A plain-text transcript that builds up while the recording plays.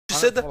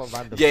acid?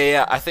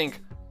 Yeah, I think.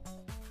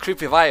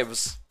 Creepy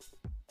vibes.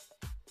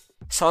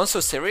 Sounds so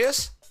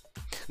serious?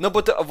 No,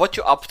 but what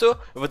you up to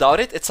without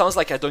it, it sounds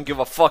like I don't give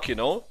a fuck, you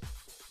know?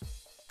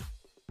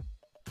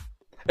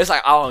 It's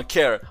like I don't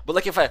care. But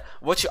like if I,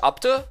 what you up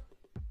to?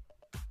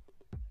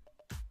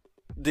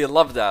 They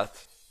love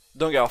that.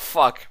 Don't give a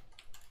fuck.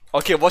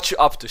 Okay, what you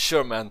up to?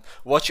 Sure, man.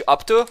 What you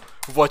up to?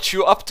 What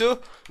you up to?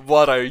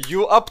 What are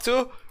you up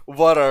to?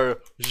 What are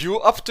you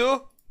up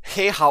to?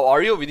 Hey, how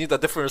are you? We need a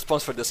different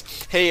response for this.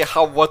 Hey,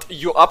 what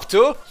you up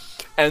to?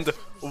 And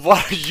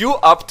what are you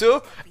up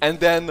to? And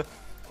then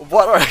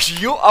what are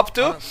you up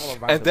to?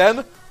 And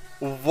then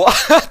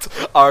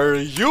what are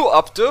you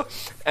up to?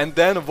 And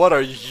then what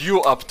are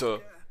you up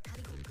to?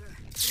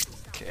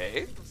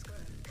 Okay.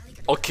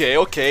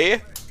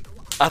 Okay.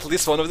 At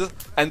least one of this.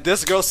 And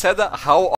this girl said, how